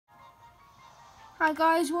Hi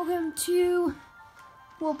guys, welcome to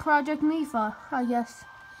Project Mipha, I guess.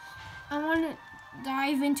 I want to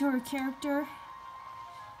dive into her character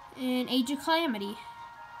in Age of Calamity.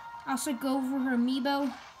 Also go over her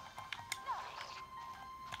amiibo.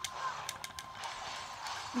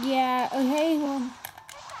 Yeah, okay, well,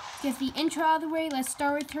 get the intro out of the way. Let's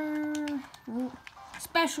start with her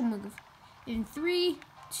special move. In 3,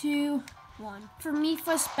 2, 1. For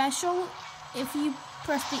Mipha special, if you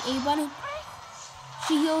press the A button,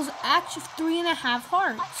 she heals actually 3.5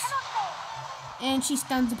 hearts. And she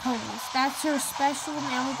stuns opponents. That's her special.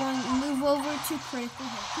 Now we're going to move over to critical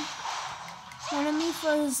hit. One of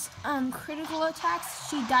Mipha's critical attacks,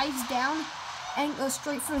 she dives down and goes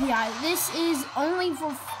straight for the eye. This is only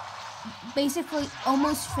for basically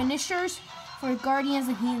almost finishers for Guardians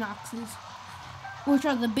and Henoxes, which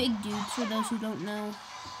are the big dudes for those who don't know.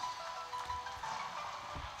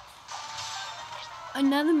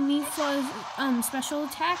 Another Mipha's special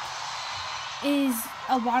attack is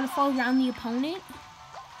a waterfall around the opponent.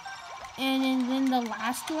 And then the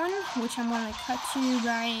last one, which I'm going to cut to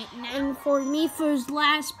right now. And for Mipha's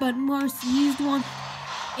last but most used one,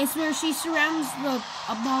 it's where she surrounds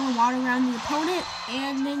a ball of water around the opponent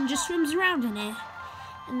and then just swims around in it.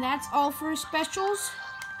 And that's all for specials.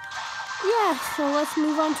 Yeah, so let's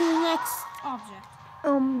move on to the next object.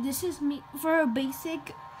 This is for a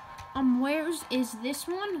basic wares is this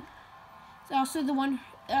one. It's also the one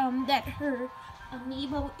that her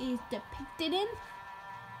amiibo is depicted in.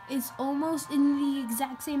 It's almost in the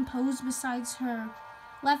exact same pose, besides her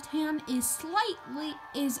left hand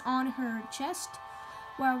is on her chest,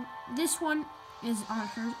 while this one is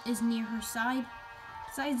near her side.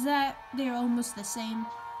 Besides that, they're almost the same.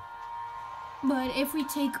 But if we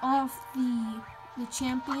take off the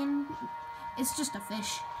champion, it's just a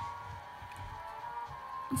fish.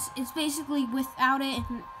 It's basically without it,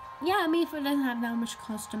 and yeah, Mipha doesn't have that much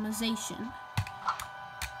customization.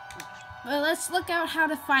 But let's look out how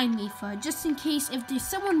to find Mipha, just in case if there's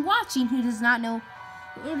someone watching who does not know,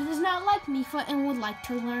 or does not like Mipha and would like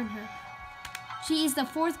to learn her. She is the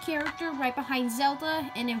 4th character right behind Zelda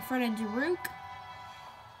and in front of Daruk.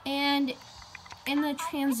 And in the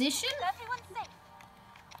transition,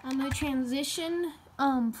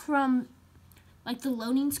 from like the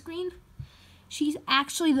loading screen, she's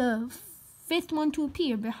actually the 5th one to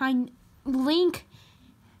appear behind Link,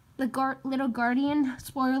 the little guardian,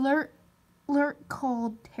 spoiler alert,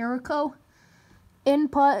 called Terako,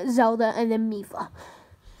 Impa, Zelda, and then Mipha.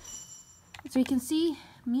 So you can see,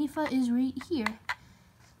 Mipha is right here.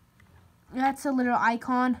 That's a little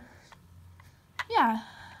icon. Yeah.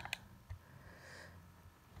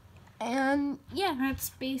 And yeah,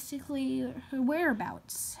 that's basically her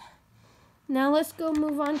whereabouts. Now let's go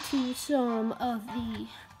move on to some of the,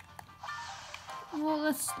 well,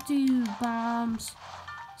 let's do bombs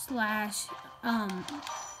slash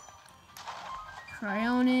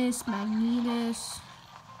Cryonis, Magnetus,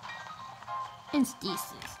 and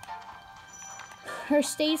Stasis. Her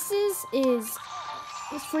Stasis is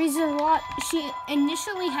freezes a lot. She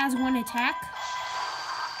initially has 1 attack,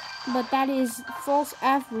 but that is false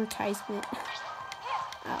advertisement.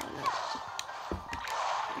 I don't know.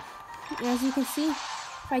 As you can see,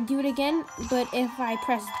 if I do it again, but if I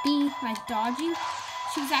press B, like dodging,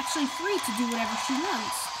 she's actually free to do whatever she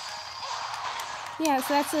wants. Yeah,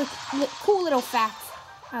 so that's a cool little fact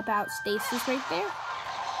about Stasis right there.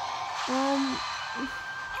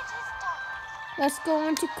 Let's go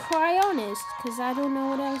on to Cryonis, because I don't know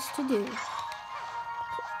what else to do.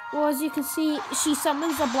 Well, as you can see, she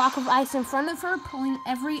summons a block of ice in front of her, pulling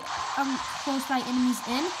every close by enemies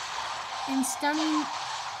in, and stunning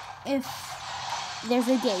if there's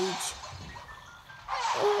a gauge.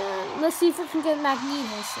 Let's see if we can get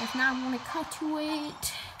Magnetus. If not, I'm going to cut to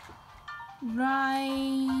it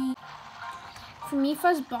right. For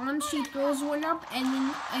Mipha's bomb, she throws one up and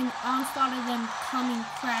then an onslaught of them coming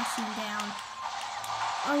crashing down.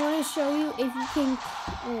 I want to show you if you can,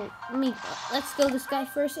 Mipha. Let's go this guy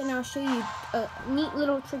first, and I'll show you a neat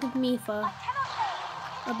little trick of Mipha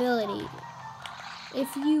ability.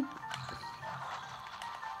 If you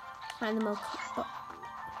find the milk.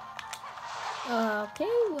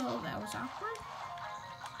 Okay, well, that was awkward.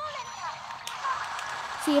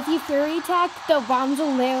 See, if you Fury attack, the bombs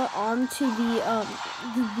will layer onto the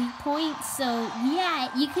weak point. So, yeah,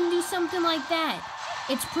 you can do something like that.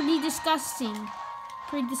 It's pretty disgusting.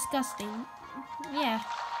 Yeah.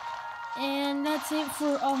 And that's it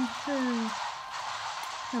for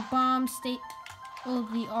her bomb state. Oh,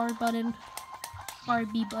 the RB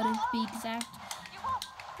button to be exact.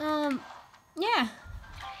 Yeah.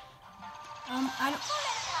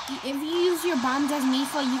 If you use your bombs as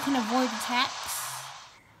Mipha, you can avoid attacks.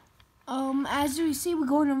 As we see, we're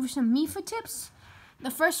going over some Mipha tips.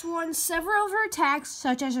 The first one, several of her attacks,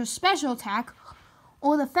 such as her special attack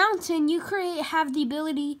or the fountain you create, have the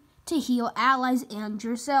ability to heal allies and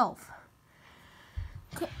yourself.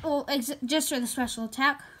 Well, just for the special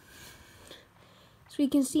attack. So we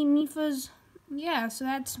can see Mipha's, so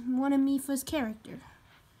that's one of Mipha's character.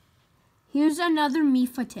 Here's another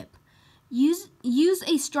Mipha tip. Use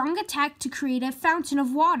a strong attack to create a fountain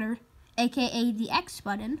of water, aka the X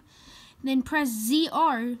button. Then press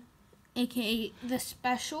ZR, aka the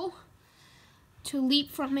special, to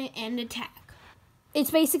leap from it and attack.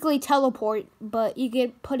 It's basically teleport, but you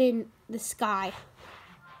get put in the sky.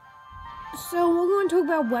 So we're going to talk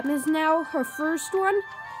about weapons now. Her first one,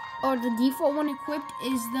 or the default one equipped,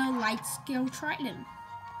 is the light scale trident.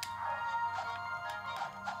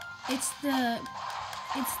 It's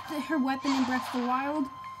her weapon in Breath of the Wild.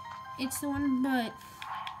 It's the one, but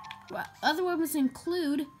other weapons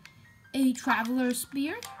include a traveler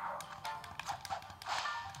spear.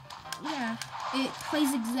 Yeah, it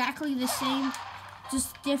plays exactly the same,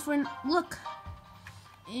 just different look.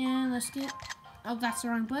 And let's get, oh, that's the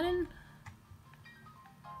wrong button.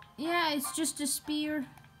 Yeah, it's just a spear,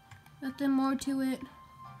 nothing more to it.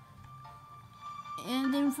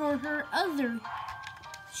 And then for her other,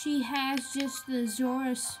 she has just the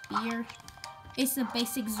Zora spear. It's the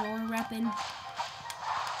basic Zora weapon.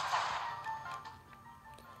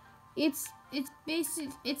 It's basic.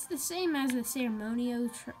 It's the same as the Ceremonio.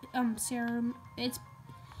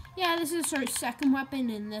 This is her second weapon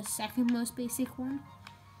and the second most basic one.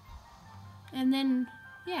 And then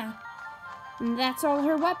and that's all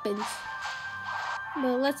her weapons.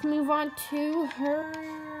 But let's move on to her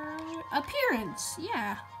appearance.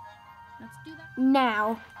 Yeah, let's do that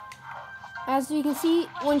now. As you can see,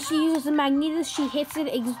 when she uses the Magnetus, she hits it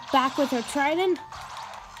back with her trident.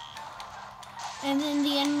 And then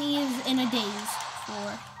the enemy is in a daze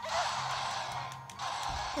for.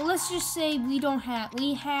 Well, let's just say we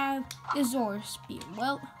have the Zora spear.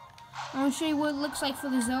 Well, I want to show you what it looks like for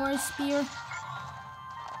the Zora spear.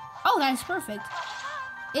 Oh, that's perfect.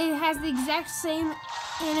 It has the exact same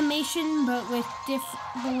animation, but with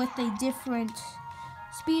a different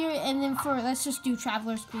spear. And then let's just do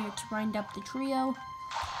Traveler Spear to wind up the trio.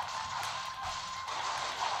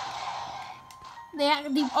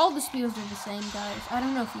 All the spears are the same, guys. I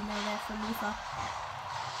don't know if you know that from Mipha.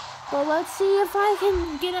 But let's see if I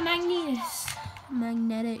can get a magnetic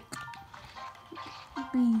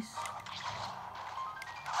beast.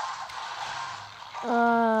 No.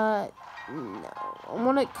 I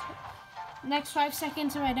want to next 5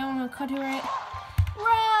 seconds, or I don't want to cut her right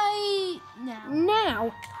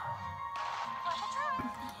now.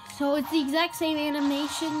 So it's the exact same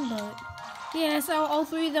animation, but yeah, that's how all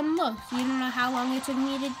three of them look. You don't know how long it took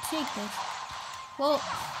me to take this. Well,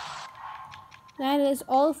 that is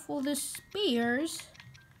all for the spears.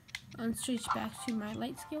 Let's switch back to my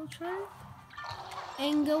light scale chart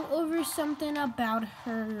and go over something about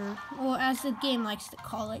her, or as the game likes to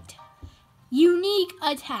call it, unique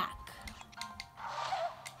attack.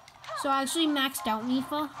 So I actually maxed out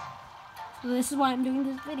Mipha. So this is why I'm doing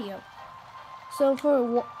this video. So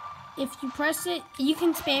if you press it, you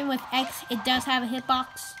can spam with X. It does have a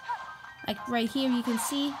hitbox. Like right here, you can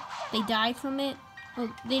see they died from it. Well,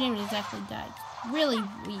 they didn't exactly die. It's really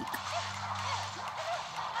weak.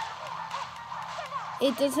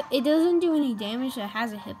 It doesn't do any damage. It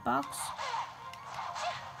has a hitbox.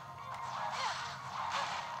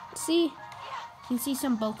 See, you can see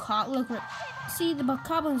some see the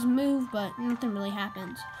bokoblins move, but nothing really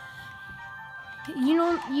happens.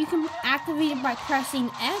 You can activate it by pressing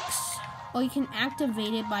X, or you can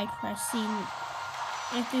activate it by pressing,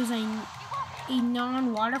 if there's a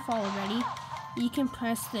non-waterfall already, you can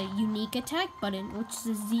press the unique attack button, which is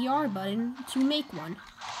the ZR button, to make one.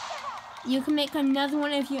 You can make another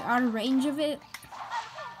one if you're out of range of it.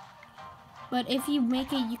 But if you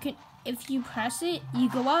make it, if you press it, you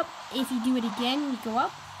go up. If you do it again, you go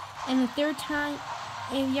up. And the third time,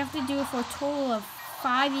 if you have to do it for a total of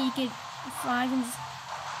 5, you get 5 and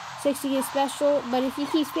 6 to get special. But if you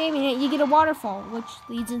keep spamming it, you get a waterfall, which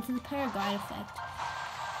leads into the paraglide effect.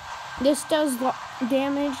 This does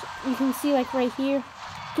damage. You can see, like right here, you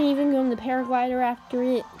can even go in the paraglider after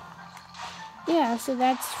it. Yeah, so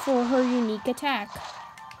that's for her unique attack.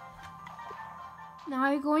 Now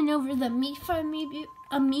I'm going over the Mipha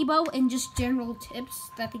amiibo and just general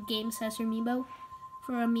tips that the game says for amiibo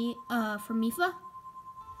for Mipha.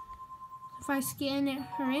 If I scan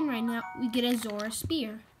her in right now, we get a Zora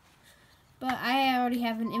spear. But I already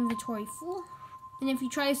have an inventory full. And if you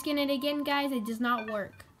try to scan it again, guys, it does not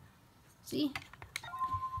work. See?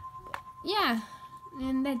 Yeah.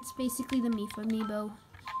 And that's basically the Mipha amiibo.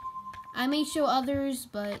 I may show others,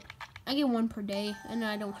 but I get one per day, and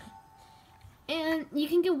I don't. And you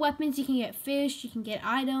can get weapons, you can get fish, you can get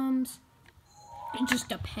items. It just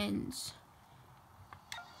depends.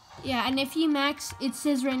 Yeah, and if you max, it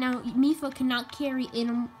says right now, Mipha cannot carry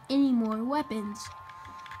any more weapons.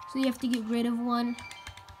 So you have to get rid of one.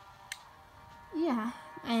 Yeah,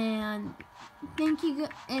 and thank you,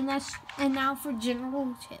 and now for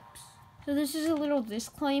general tips. So this is a little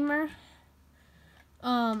disclaimer.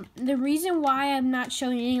 The reason why I'm not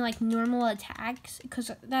showing any like normal attacks,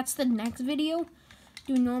 because that's the next video.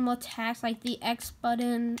 Do normal attacks like the X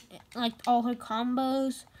button, like all her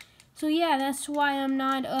combos. So yeah, that's why I'm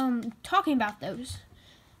not talking about those.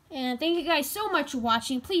 And thank you guys so much for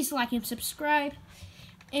watching. Please like and subscribe.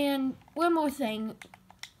 And one more thing.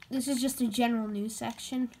 This is just a general news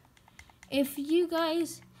section. If you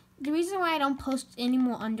guys, the reason why I don't post any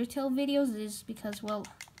more Undertale videos is because, well,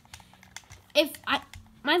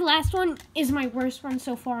 my last one is my worst one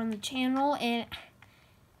so far on the channel, and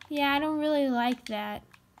yeah, I don't really like that.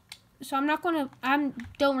 So I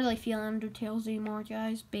don't really feel Undertales anymore,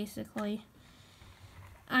 guys, basically.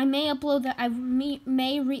 I may upload that, I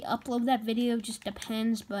may re-upload that video, just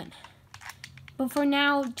depends, but for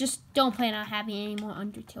now, just don't plan on having any more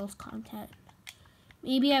Undertales content.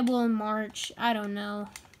 Maybe I will in March, I don't know.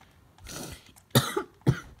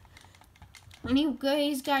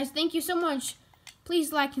 Anyways, guys, thank you so much.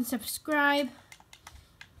 Please like and subscribe.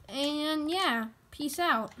 And yeah, peace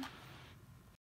out.